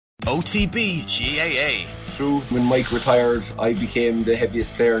OTB GAA. True, when Mike retired, I became the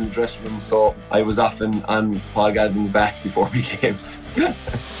heaviest player in the dressing room, so I was often on Paul Galvin's back before big games.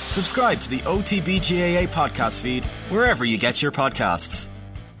 Subscribe to the OTB GAA podcast feed wherever you get your podcasts.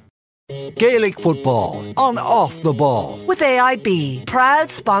 Gaelic football on Off the Ball with AIB,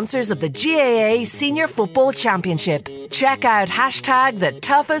 proud sponsors of the GAA Senior Football Championship. Check out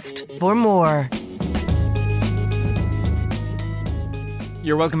 #TheToughest for more.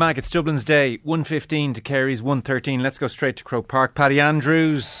 You're welcome back. It's Dublin's Day. 1:15 to Kerry's 1:13. Let's go straight to Croke Park. Paddy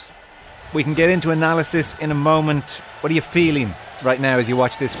Andrews, we can get into analysis in a moment. What are you feeling right now as you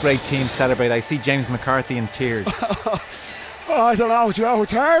watch this great team celebrate? I see James McCarthy in tears. I don't know, Joe.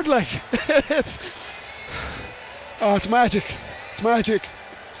 It's hard, like. it's magic. It's magic.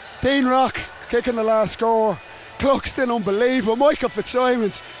 Dean Rock kicking the last score. Cluxton, unbelievable. Michael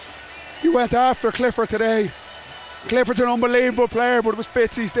Fitzsimons, he went after Clifford today. Clifford's an unbelievable player, but it was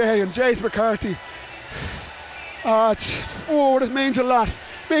Fitzy's day. And James McCarthy, it means a lot.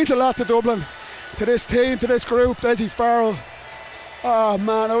 It means a lot to Dublin, to this team, to this group. Desi Farrell. Oh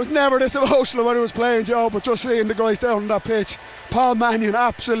man, I was never this emotional when I was playing, Joe, but just seeing the guys down on that pitch. Paul Mannion,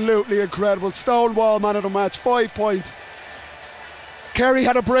 absolutely incredible. Stonewall man of the match, 5 points. Kerry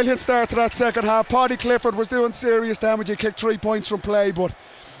had a brilliant start to that second half. Paddy Clifford was doing serious damage. He kicked 3 points from play, but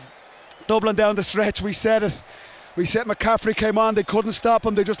Dublin down the stretch, we said it. We said McCaffrey came on, they couldn't stop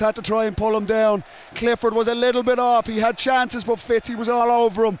him, they just had to try and pull him down. Clifford was a little bit off, he had chances, but Fitzy was all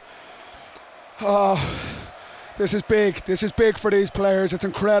over him. This is big for these players. It's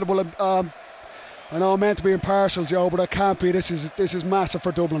incredible. I know I'm meant to be impartial, Joe, but I can't be. This is massive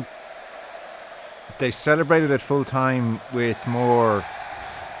for Dublin. They celebrated at full time with more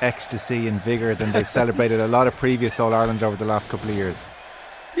ecstasy and vigour than they've celebrated a lot of previous All-Irelands over the last couple of years.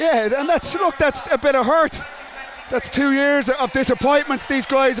 Yeah, and that's a bit of hurt. That's 2 years of disappointments. These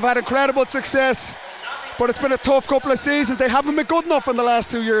guys have had incredible success, but it's been a tough couple of seasons. They haven't been good enough in the last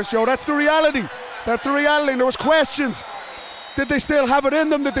 2 years, Joe. That's the reality. And there was questions. Did they still have it in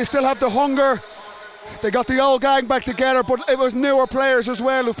them? Did they still have the hunger? They got the old gang back together, but it was newer players as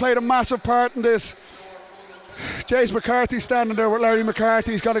well who played a massive part in this. James McCarthy standing there with Larry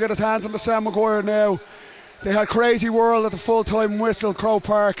McCarthy. He's got to get his hands on the Sam Maguire now. They had Crazy World at the full-time whistle. Croke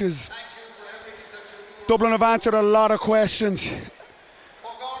Park is... Dublin have answered a lot of questions.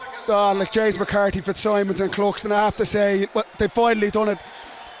 Like James McCarthy, Fitzsimons and Cluxton, I have to say, they've finally done it.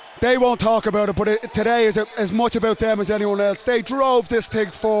 They won't talk about it, but today is as much about them as anyone else. They drove this thing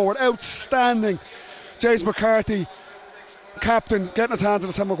forward. Outstanding. James McCarthy, captain, getting his hands on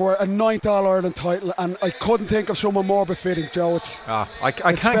the Sam Maguire, a 9th All-Ireland title, and I couldn't think of someone more befitting, Joe. I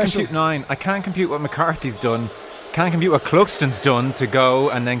can't compute 9. I can't compute what McCarthy's done. Can't compute what Cluxton's done to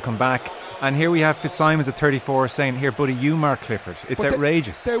go and then come back. And here we have Fitzsimons at 34 saying, here buddy, you mark Clifford. It's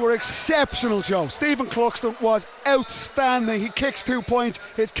outrageous. They were exceptional, Joe. Stephen Cluxton was outstanding. He kicks 2 points,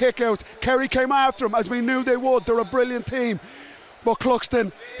 his kick-outs. Kerry came after him as we knew they would. They're a brilliant team. But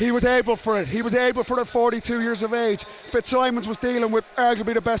Cluxton, he was able for it. He was able for it at 42 years of age. Fitzsimons was dealing with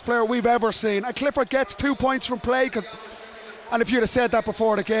arguably the best player we've ever seen. And Clifford gets 2 points from play. And if you'd have said that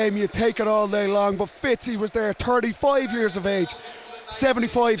before the game, you'd take it all day long. But Fitzy was there, 35 years of age.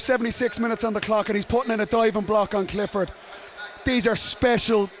 76 minutes on the clock, and he's putting in a diving block on Clifford. These are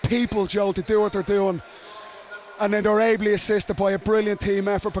special people, Joe, to do what they're doing. And then they're ably assisted by a brilliant team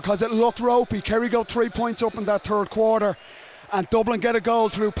effort because it looked ropey. Kerry got 3 points up in that third quarter, and Dublin get a goal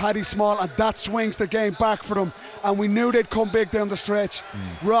through Paddy Small, and that swings the game back for them. And we knew they'd come big down the stretch.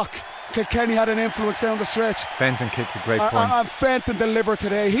 Rock, Kilkenny had an influence down the stretch. Fenton kicked a great point. And Fenton delivered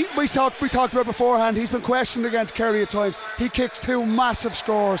today. We talked about beforehand, he's been questioned against Kerry at times. He kicks 2 massive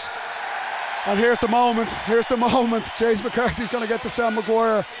scores. And here's the moment. James McCarthy's going to get to Sam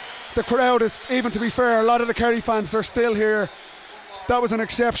Maguire. The crowd is, even to be fair, a lot of the Kerry fans, they're still here. That was an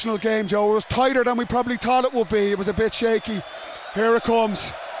exceptional game, Joe. It was tighter than we probably thought it would be. It was a bit shaky. Here it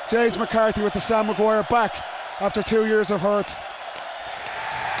comes. James McCarthy with the Sam Maguire back after 2 years of hurt.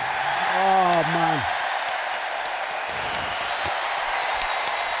 Oh man.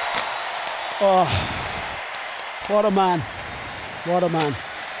 Oh, what a man.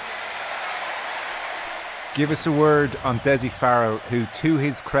 Give us a word on Desi Farrell, who to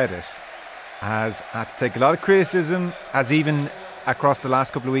his credit has had to take a lot of criticism, has even across the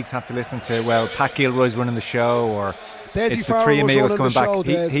last couple of weeks had to listen to, well, Pat Gilroy's running the show, or Desi it's Farrell the three amigos coming back.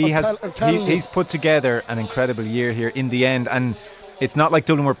 He's put together an incredible year here in the end, and it's not like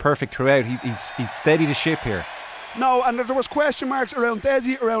Dublin were perfect throughout. He's steadied the ship here. No, and there was question marks around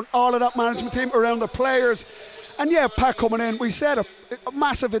Desi, around all of that management team, around the players. And yeah, Pat coming in, we said a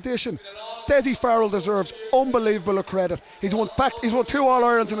massive addition. Desi Farrell deserves unbelievable credit. He's won 2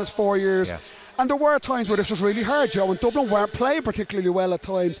 All-Irelands in his 4 years. Yeah. And there were times where this was really hard, Joe, and Dublin weren't playing particularly well at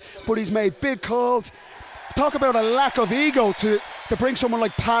times, but he's made big calls. Talk about a lack of ego to bring someone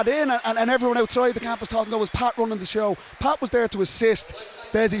like Pat in, and everyone outside the campus talking, was Pat running the show. Pat was there to assist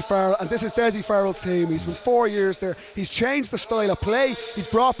Desi Farrell, and this is Desi Farrell's team. He's been 4 years there. He's changed the style of play. He's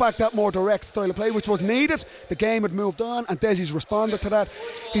brought back that more direct style of play, which was needed. The game had moved on, and Desi's responded to that.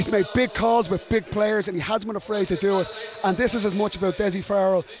 He's made big calls with big players, and he hasn't been afraid to do it. And this is as much about Desi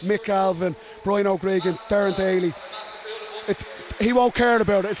Farrell, Mick Galvin, Brian O'Gregan, Darren Daly. He won't care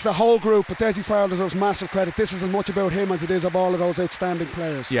about it. It's the whole group, but Desi Farrell deserves massive credit. This is as much about him as it is of all of those outstanding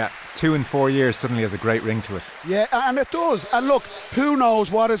players. Yeah, 2 in 4 years suddenly has a great ring to it. Yeah, and it does. And look, who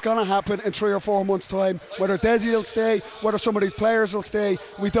knows what is going to happen in 3 or 4 months' time. Whether Desi will stay, whether some of these players will stay,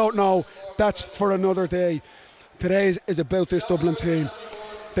 we don't know. That's for another day. Today is about this Dublin team.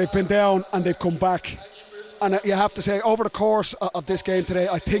 They've been down and they've come back. And you have to say, over the course of this game today,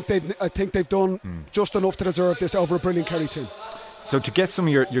 I think they've done just enough to deserve this over a brilliant Kerry team. So to get some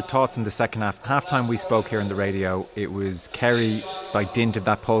of your thoughts in the second half time we spoke here on the radio, it was Kerry, by dint of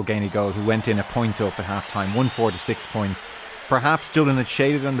that Paul Gainey goal, who went in a point up at half time, won 4 to 6 points. Perhaps Dublin had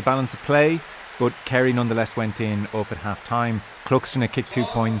shaded on the balance of play, but Kerry nonetheless went in up at half time. Cluxton had kicked 2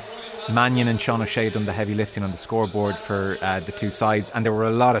 points. Mannion and Sean O'Shea done the heavy lifting on the scoreboard for the two sides, and there were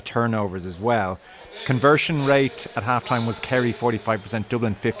a lot of turnovers as well. Conversion rate at half time was Kerry 45%,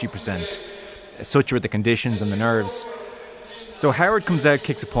 Dublin 50%. Such were the conditions and the nerves. So Howard comes out,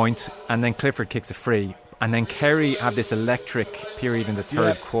 kicks a point, and then Clifford kicks a free, and then Kerry have this electric period in the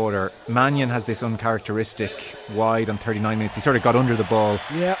third quarter. Mannion has this uncharacteristic wide on 39 minutes. He sort of got under the ball,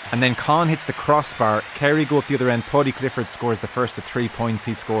 and then Conn hits the crossbar. Kerry go up the other end. Paddy Clifford scores the first of 3 points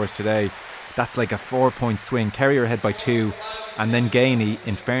he scores today. That's like a 4-point swing. Kerry are ahead by 2, and then Gainey,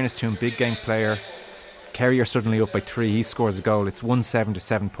 in fairness to him, big game player. Kerry are suddenly up by 3. He scores a goal. It's 1-7 to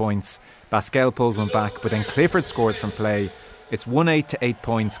 7 points. Pascal pulls one back, but then Clifford scores from play. It's 1-8 to 8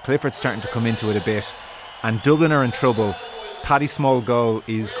 points. Clifford's starting to come into it a bit, and Dublin are in trouble. Paddy's small goal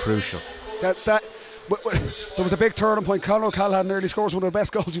is crucial. There was a big turning point. Conor O'Callaghan nearly scores one of the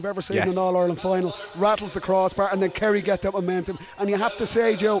best goals you've ever seen in an All-Ireland final. Rattles the crossbar, and then Kerry get that momentum. And you have to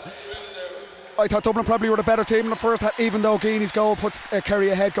say, Joe, I thought Dublin probably were the better team in the first half, even though Gainey's goal puts Kerry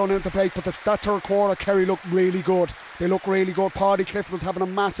ahead going into the break. But that third quarter, Kerry looked really good. They look really good. Paddy Clifford was having a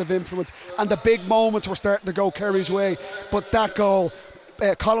massive influence, and the big moments were starting to go Kerry's way. But that goal,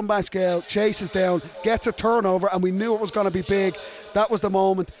 Colin Pascal chases down, gets a turnover, and we knew it was going to be big. That was the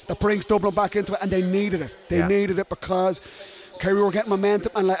moment that brings Dublin back into it, and they needed it. They needed it because Kerry were getting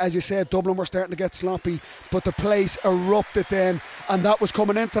momentum, and as you said, Dublin were starting to get sloppy, but the place erupted then, and that was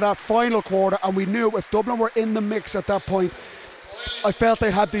coming into that final quarter, and we knew if Dublin were in the mix at that point, I felt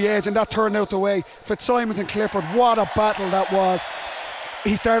they had the edge, and that turned out the way. Fitzsimons and Clifford, what a battle that was.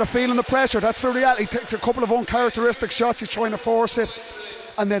 He started feeling the pressure. That's the reality. He takes a couple of uncharacteristic shots. He's trying to force it,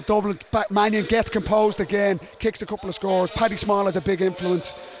 and then Dublin, Mannion gets composed again, kicks a couple of scores. Paddy Small has a big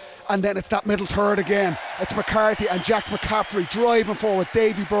influence, and then it's that middle third again. It's McCarthy and Jack McCaffrey driving forward,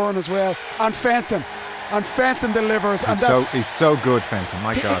 Davy Byrne as well, and Fenton. And Fenton delivers. He's so good, Fenton,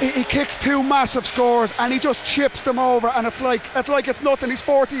 my God. He kicks 2 massive scores, and he just chips them over, and it's like it's nothing. He's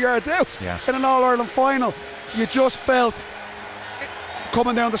 40 yards out in an All-Ireland final. You just felt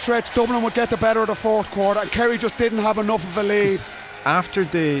coming down the stretch, Dublin would get the better of the fourth quarter, and Kerry just didn't have enough of a lead.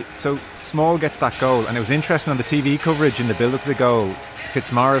 So Small gets that goal, and it was interesting on the TV coverage in the build-up to the goal.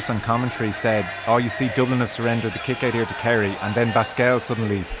 Fitzmaurice on commentary said, you see Dublin have surrendered the kick out here to Kerry, and then Pascal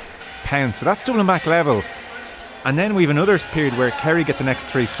suddenly pounds. So that's Dublin back level. And then we have another period where Kerry get the next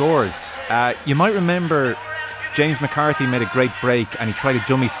 3 scores. You might remember James McCarthy made a great break, and he tried a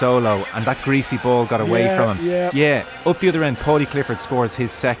dummy solo, and that greasy ball got away from him. Up the other end, Paddy Clifford scores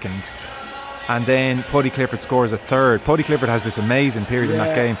his second, and then Paddy Clifford scores a third. Paddy Clifford has this amazing period in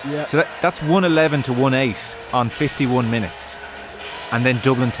that game. So that's 111 to 1-8 on 51 minutes. And then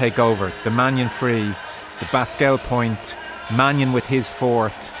Dublin take over. The Mannion free, the Pascal point, Mannion with his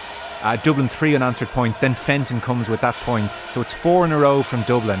fourth, Dublin 3 unanswered points, then Fenton comes with that point. So it's 4 in a row from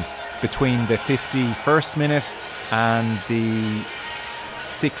Dublin between the 51st minute and the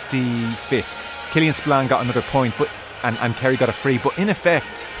 65th. Killian Spillane got another point, and Kerry got a free, but in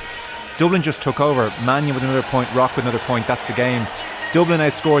effect Dublin just took over. Mannion with another point, Rock with another point. That's the game. Dublin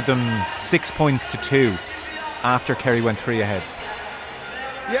outscored them 6 points to 2 after Kerry went 3 ahead.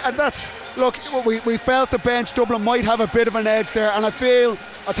 Yeah, and that's, look, we felt the bench, Dublin might have a bit of an edge there, and I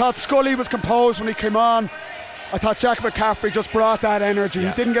thought Scully was composed when he came on. I thought Jack McCaffrey just brought that energy.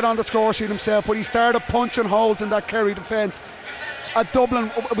 He didn't get on the score sheet himself, but he started punching holes in that Kerry defence. at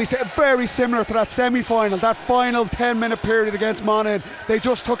Dublin, we said very similar to that semi-final, that final 10-minute period against Monaghan. They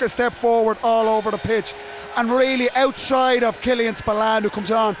just took a step forward all over the pitch. And really, outside of Killian Spillane, who comes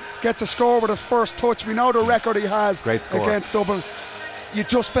on, gets a score with his first touch. We know the record he has against Dublin. You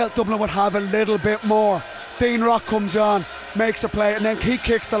just felt Dublin would have a little bit more. Dean Rock comes on, makes a play, and then he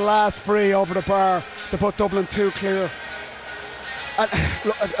kicks the last free over the bar to put Dublin 2 clear. And,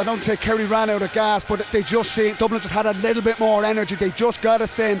 look, I don't say Kerry ran out of gas, but they just see Dublin just had a little bit more energy. They just got a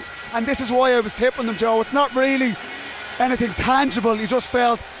sense, and this is why I was tipping them, Joe. It's not really anything tangible. You just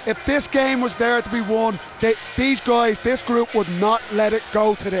felt if this game was there to be won, these guys, this group would not let it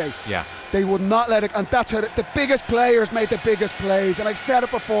go today. Yeah. They would not let it, and that's how the biggest players made the biggest plays. And I said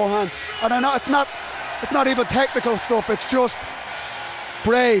it beforehand, and I know it's not even technical stuff. It's just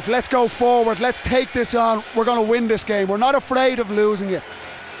brave. Let's go forward. Let's take this on. We're going to win this game. We're not afraid of losing it.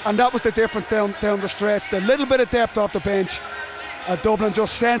 And that was the difference down the stretch. The little bit of depth off the bench. Dublin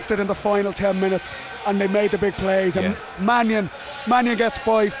just sensed it in the final 10 minutes, and they made the big plays. And Mannion gets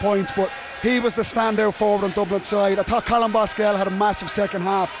 5 points, but he was the standout forward on Dublin's side. I thought Colin Boscail had a massive second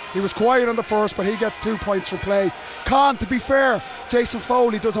half. He was quiet in the first, but he gets 2 points for play. Con, to be fair, Jason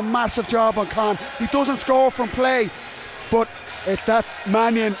Foley does a massive job on Con. He doesn't score from play, but it's that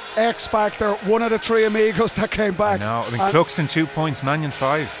Mannion X factor, one of the 3 amigos that came back. No, I mean, Cluxton 2 points, Mannion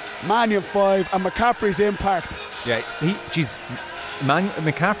 5. Mannion 5, and McCaffrey's impact. Yeah,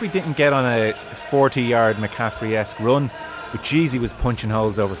 McCaffrey didn't get on a 40-yard McCaffrey-esque run, but geez, he was punching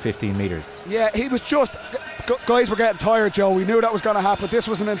holes over 15 metres. Yeah, he was just... Guys were getting tired, Joe. We knew that was going to happen. This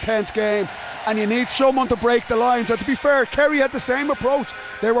was an intense game, and you need someone to break the lines. And to be fair, Kerry had the same approach.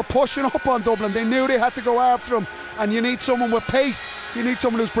 They were pushing up on Dublin. They knew they had to go after him, and you need someone with pace. You need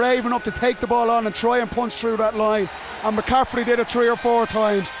someone who's brave enough to take the ball on and try and punch through that line. And McCaffrey did it 3 or 4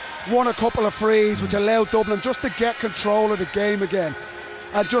 times, won a couple of frees, which allowed Dublin just to get control of the game again.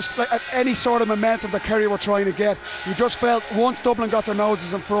 And just like any sort of momentum that Kerry were trying to get, you just felt once Dublin got their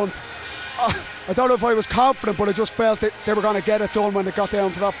noses in front, I don't know if I was confident, but I just felt that they were going to get it done when they got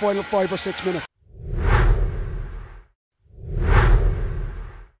down to that final 5 or 6 minutes.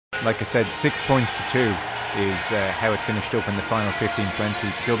 Like I said, 6 points to 2 is how it finished up in the final 15-20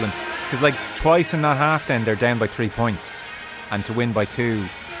 to Dublin. Because like twice in that half then they're down by 3 points, and to win by 2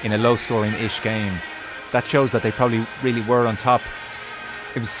 in a low-scoring-ish game, that shows that they probably really were on top.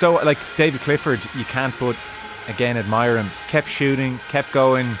 It was so, like, David Clifford, you can't but again admire him. Kept shooting, kept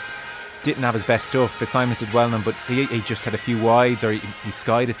going, didn't have his best stuff. Fitzsimons did well on him, but he just had a few wides, or he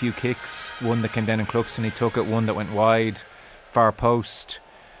skied a few kicks. One that came down in Cluxton, he took it. One that went wide, far post.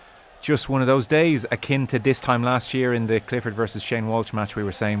 Just one of those days, akin to this time last year in the Clifford versus Shane Walsh match. We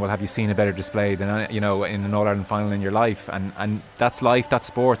were saying, well, have you seen a better display than, in an All-Ireland final in your life? And that's life, that's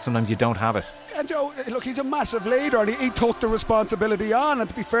sport. Sometimes you don't have it. And Joe, look, he's a massive leader, and he took the responsibility on. And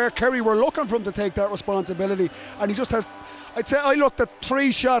to be fair, Kerry were looking for him to take that responsibility, and he just has. I'd say I looked at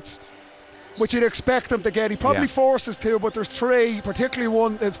 3 shots which you'd expect him to get. He probably forces 2, but there's 3, particularly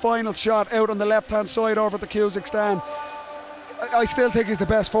one, his final shot out on the left hand side over the Cusack stand. I still think he's the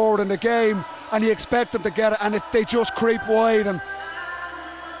best forward in the game, and you expect him to get it, and they just creep wide. And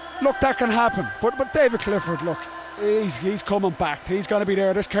look, that can happen, but David Clifford, look, he's coming back. He's going to be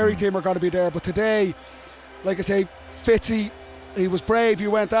there. This Kerry team are going to be there. But today, like I say, Fitzy, he was brave. He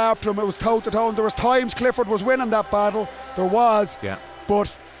went after him. It was toe to toe. And there was times Clifford was winning that battle. There was. Yeah.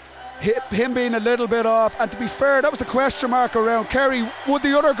 But him being a little bit off, and to be fair, that was the question mark around Kerry. Would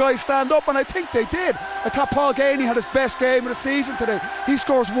the other guys stand up? And I think they did. I thought Paul Gainey had his best game of the season today. He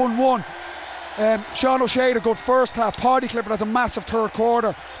scores 1-1. Sean O'Shea had a good first half. Paddy Clifford has a massive third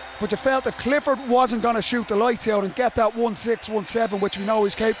quarter. But you felt if Clifford wasn't going to shoot the lights out and get that 1-6, 1-7, which we know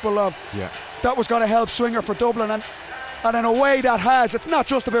he's capable of, that was going to help Swinger for Dublin. And in a way that has, it's not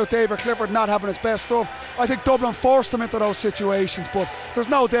just about David Clifford not having his best stuff. I think Dublin forced him into those situations, but there's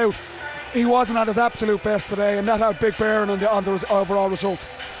no doubt he wasn't at his absolute best today, and that had a big bearing on the overall result.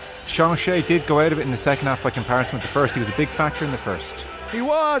 Sean O'Shea did go out of it in the second half by comparison with the first. He was a big factor in the first. He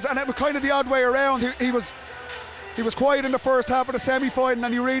was, and it was kind of the odd way around. He was quiet in the first half of the semi-final,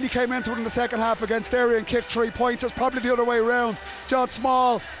 and he really came into it in the second half against Derry and kicked 3 points. It's probably the other way around. John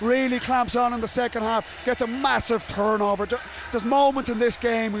Small really clamps on in the second half, gets a massive turnover. There's moments in this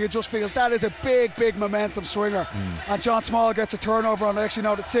game where you just feel that is a big, big momentum swinger. And John Small gets a turnover on, actually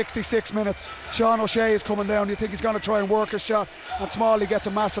now, the 66 minutes. Sean O'Shea is coming down. You think he's going to try and work his shot, and Smalley gets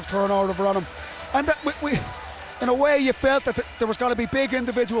a massive turnover on him. And in a way, you felt that there was going to be big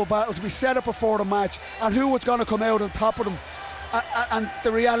individual battles. We said it before the match, and who was going to come out on top of them. And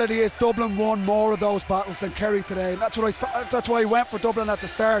the reality is Dublin won more of those battles than Kerry today. And that's why I went for Dublin at the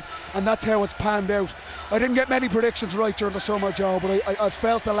start, and that's how it's panned out. I didn't get many predictions right during the summer, Joe, but I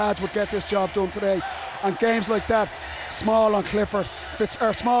felt the lads would get this job done today. And games like that, Small on Clifford,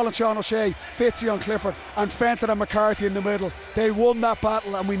 Small and Sean O'Shea, Fitzy on Clifford, and Fenton and McCarthy in the middle. They won that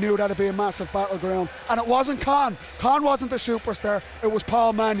battle, and we knew that'd be a massive battleground. And it wasn't Con. Con wasn't the superstar. It was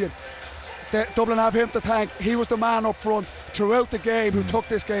Paul Mannion. Dublin have him to thank. He was the man up front throughout the game who took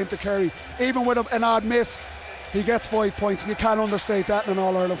this game to Kerry. Even with an odd miss, he gets 5 points, and you can't understate that in an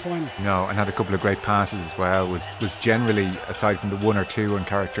All-Ireland final. No, and had a couple of great passes as well. Was generally, aside from the one or two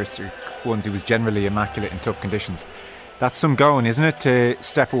uncharacteristic ones, he was generally immaculate in tough conditions. That's some going, isn't it, to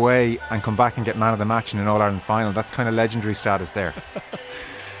step away and come back and get man of the match in an All-Ireland final? That's kind of legendary status there.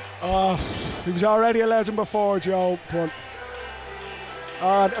 He was already a legend before, Joe, but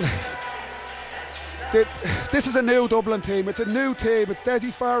this is a new Dublin team. It's a new team. It's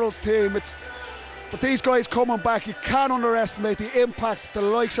Desi Farrell's team. But these guys coming back, you can't underestimate the impact the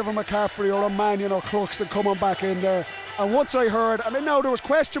likes of a McCaffrey or a Mannion or Cluxton coming back in there. And once I heard, and I know there was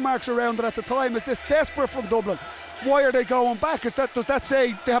question marks around it at the time, is this desperate from Dublin? Why are they going back? Does that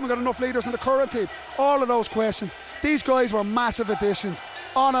say they haven't got enough leaders in the current team? All of those questions. These guys were massive additions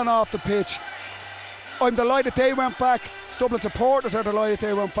on and off the pitch. I'm delighted they went back. Dublin supporters are delighted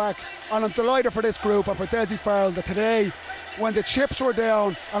they went back, and I'm delighted for this group and for Desi Farrell that today, when the chips were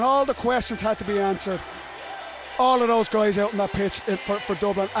down and all the questions had to be answered, all of those guys out on that pitch for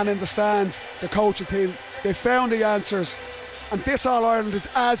Dublin and in the stands, the coaching team, they found the answers. And this All-Ireland is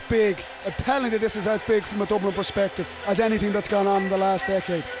as big, I'm telling you, this is as big from a Dublin perspective as anything that's gone on in the last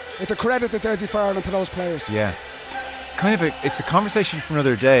decade. It's a credit to Desi Farrell and to those players. Yeah. It's a conversation for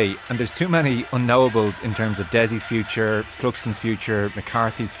another day, and there's too many unknowables in terms of Desi's future, Cluxton's future,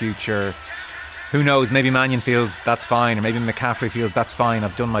 McCarthy's future. Who knows, maybe Mannion feels that's fine, or maybe McCaffrey feels that's fine,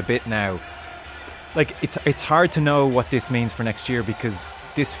 I've done my bit now. Like, it's hard to know what this means for next year, because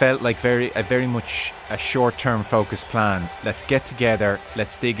this felt like very much a short-term focused plan. Let's get together,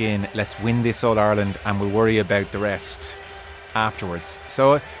 let's dig in, let's win this All-Ireland, and we'll worry about the rest afterwards.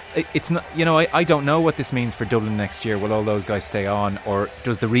 So it's not, I don't know what this means for Dublin next year. Will all those guys stay on, or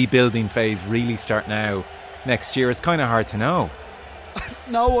does the rebuilding phase really start now next year? It's kind of hard to know.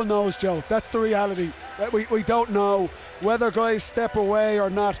 No one knows, Joe. That's the reality. We don't know whether guys step away or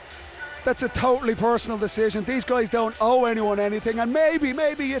not. That's a totally personal decision. These guys don't owe anyone anything, and maybe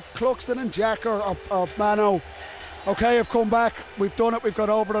it's Cluxton and Jack or Mano. Okay, I've come back, we've done it, we've got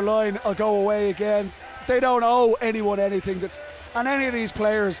over the line, I'll go away again. They don't owe anyone anything. And any of these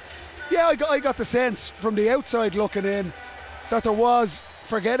players, I got the sense from the outside looking in that there was,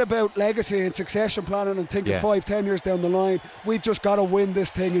 forget about legacy and succession planning and thinking 5-10 years down the line, we've just got to win this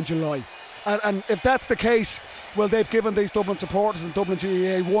thing in July. And if that's the case, well, they've given these Dublin supporters and Dublin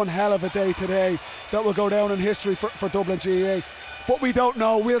GAA one hell of a day today that will go down in history for Dublin GAA. But we don't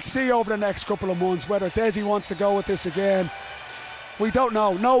know. We'll see over the next couple of months whether Desi wants to go with this again. We don't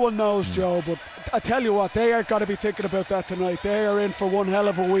know. No one knows, Joe. But I tell you what, they are got to be thinking about that tonight. They are in for one hell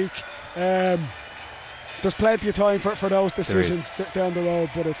of a week. There's plenty of time for those decisions down the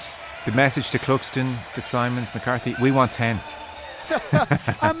road. But it's the message to Cluxton, Fitzsimons, McCarthy. We want 10.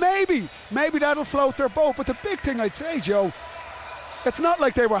 And maybe that'll float their boat. But the big thing I'd say, Joe, it's not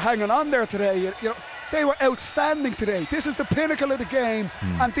like they were hanging on there today. They were outstanding today. This is the pinnacle of the game,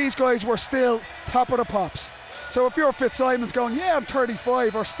 and these guys were still top of the pops. So if you're Fitzsimons going, I'm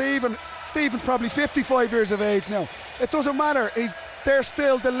 35, or Stephen's probably 55 years of age now, it doesn't matter. They're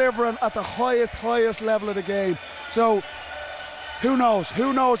still delivering at the highest level of the game. So who knows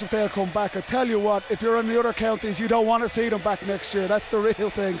if they'll come back. I tell you what, if you're in the other counties, you don't want to see them back next year. That's the real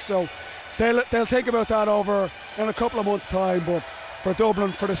thing. So they'll think about that over in a couple of months' time. But for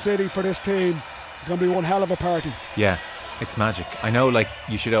Dublin, for the city, for this team, it's going to be one hell of a party. Yeah, it's magic. I know,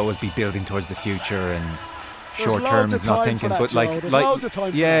 you should always be building towards the future, and short term is not thinking, but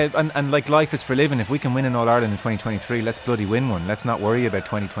and life is for living. If we can win an All-Ireland in 2023, let's bloody win one. Let's not worry about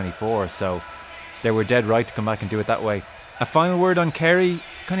 2024. So they were dead right to come back and do it that way. A final word on Kerry.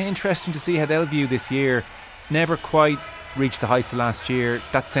 Kind of interesting to see how they'll view this year. Never quite reached the heights of last year.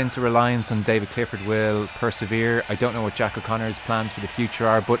 That sense of reliance on David Clifford will persevere. I don't know what Jack O'Connor's plans for the future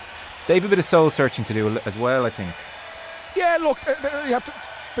are, but they have a bit of soul searching to do as well, I think. Yeah, look, you have to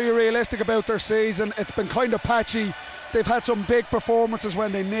be realistic about their season. It's been kind of patchy. They've had some big performances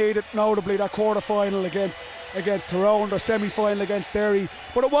when they need it, notably that quarter-final against Tyrone, their semi-final against Derry.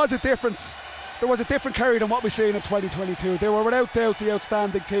 But it was a difference. There was a different Kerry than what we've seen in 2022. They were without doubt the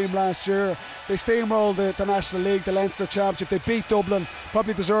outstanding team last year. They steamrolled the National League, the Leinster Championship. They beat Dublin,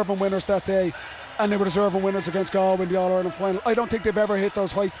 probably deserving winners that day. and they were deserving winners against Galway in the All-Ireland final. I don't think they've ever hit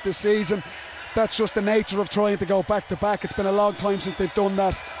those heights this season. That's just the nature of trying to go back to back. It's been a long time since they've done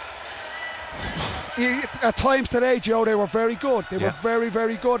that. At times today, Joe, they were very good. They were very,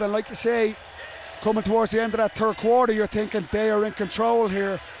 very good. And like you say, coming towards the end of that third quarter, you're thinking they are in control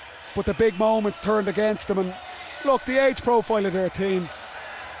here. But the big moments turned against them. And look, the age profile of their team,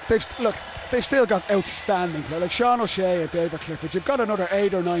 they've still got outstanding players. Like Sean O'Shea and David Clifford. You've got another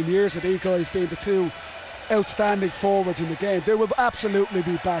 8 or 9 years of these guys being the two outstanding forwards in the game. They will absolutely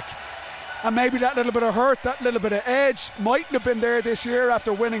be back. And maybe that little bit of hurt, that little bit of edge mightn't have been there this year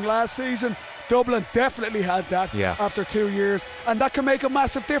after winning last season. Dublin definitely had that after 2 years, and that can make a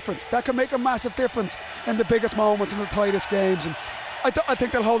massive difference. That can make a massive difference in the biggest moments, in the tightest games. And I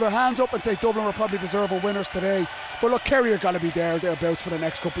think they'll hold their hands up and say Dublin were probably deserving winners today. But look, Kerry are going to be thereabouts for the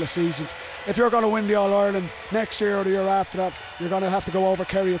next couple of seasons. If you're going to win the All-Ireland next year or the year after that, you're going to have to go over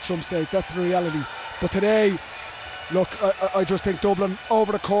Kerry at some stage. That's the reality. But today, look, I just think Dublin,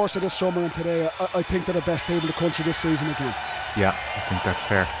 over the course of this summer and today, I think they're the best team in the country this season again. Yeah, I think that's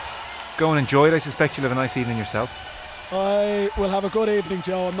fair. Go and enjoy it. I suspect you'll have a nice evening yourself. I will have a good evening,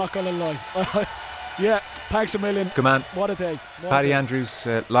 Joe. I'm not going to lie. Yeah, thanks a million. Good man. What a day. Paddy Andrews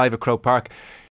live at Croke Park.